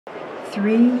3,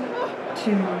 2, 1,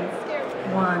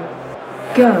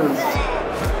 go.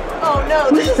 Oh no,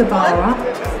 Push this the is bar fun. up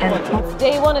and pop. It's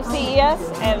day one of CES,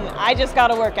 and I just got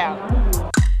to work out.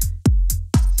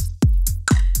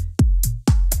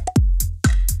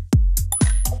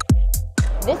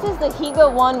 This is the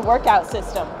Hiiga-One workout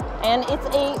system, and it's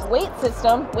a weight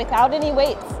system without any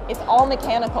weights. It's all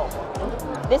mechanical.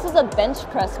 This is a bench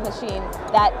press machine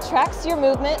that tracks your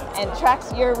movement and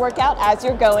tracks your workout as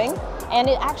you're going, and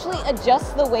it actually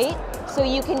adjusts the weight so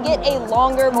you can get a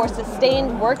longer, more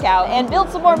sustained workout and build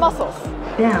some more muscles.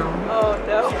 Down. Oh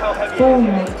no. 4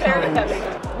 more Very times.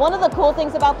 heavy. One of the cool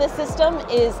things about this system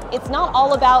is it's not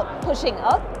all about pushing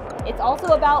up, it's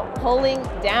also about pulling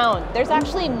down. There's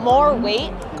actually more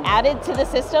weight added to the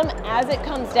system as it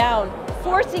comes down,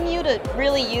 forcing you to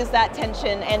really use that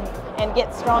tension and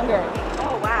get stronger.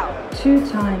 Oh wow. 2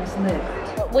 times lift.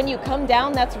 When you come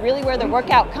down, that's really where the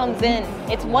workout comes in.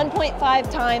 It's 1.5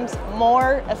 times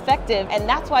more effective, and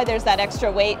that's why there's that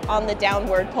extra weight on the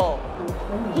downward pull.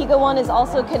 Hiiga-One is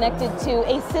also connected to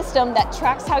a system that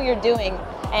tracks how you're doing,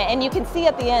 and you can see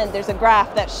at the end there's a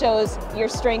graph that shows your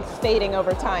strength fading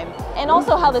over time, and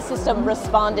also how the system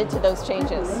responded to those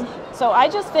changes. So I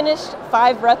just finished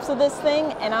 5 reps of this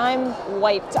thing, and I'm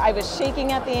wiped. I was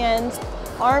shaking at the end.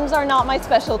 Arms are not my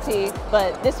specialty,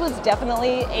 but this was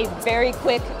definitely a very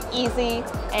quick, easy,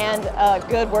 and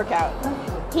good workout.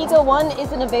 Hiiga-One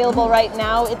isn't available right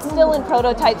now. It's still in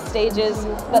prototype stages,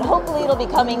 but hopefully it'll be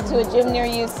coming to a gym near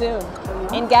you soon.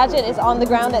 Engadget is on the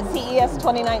ground at CES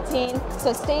 2019,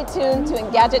 so stay tuned to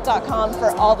Engadget.com for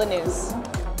all the news.